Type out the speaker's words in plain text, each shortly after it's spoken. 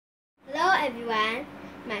everyone,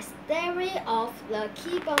 my story of the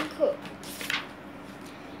kibble crook.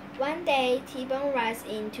 One day, T-Bone rides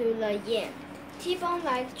into the inn. T-Bone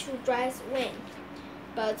likes to drive wind,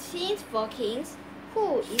 but since for kings,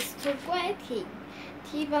 who is to guide him?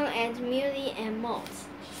 T-Bone adds Millie and Moss.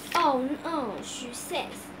 Oh no, she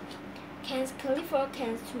says. Can't Clifford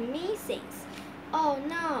comes to me things. Oh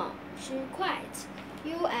no, she cries.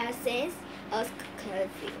 You are sense, asked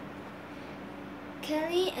Clifford.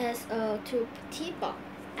 Kelly is to T-Bone.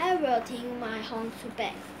 I will take my home to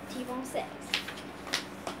bed, T-Bone says.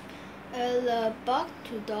 The back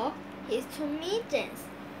to dog is to me dance.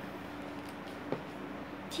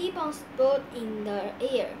 T-Bone stood in the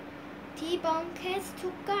air. T-Bone cats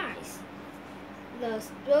to guys. The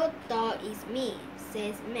split dog is me,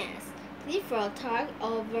 says Max. Clifford tugged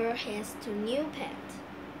over his to new pet.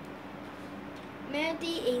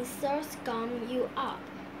 Melody inserts gum you up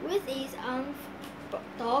with his own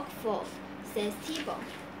dog fault, says T-Bone.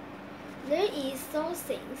 There is so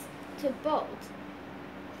things to both.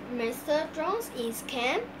 Mr. Jones is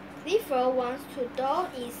camp. Clifford wants to dog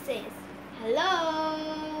it says. Hello,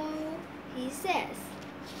 he says.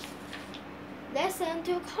 Listen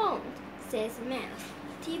to count, says Max.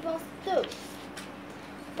 T-Bone stood.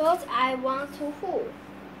 But I want to who?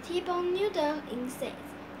 T-Bone knew the insects.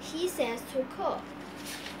 He says to cook.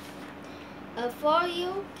 For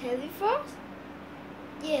you, Clifford?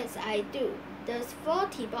 Yes, I do. Does for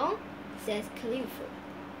T-Bone? Says Clifford.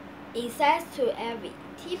 It says to Abby.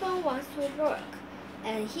 T-Bone wants to work,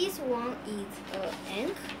 and his one is an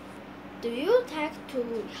ant. Do you take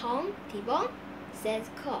to home, T-Bone? Says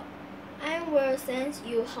Cook. I will send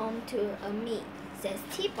you home to me, says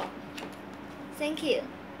T-Bone. Thank you.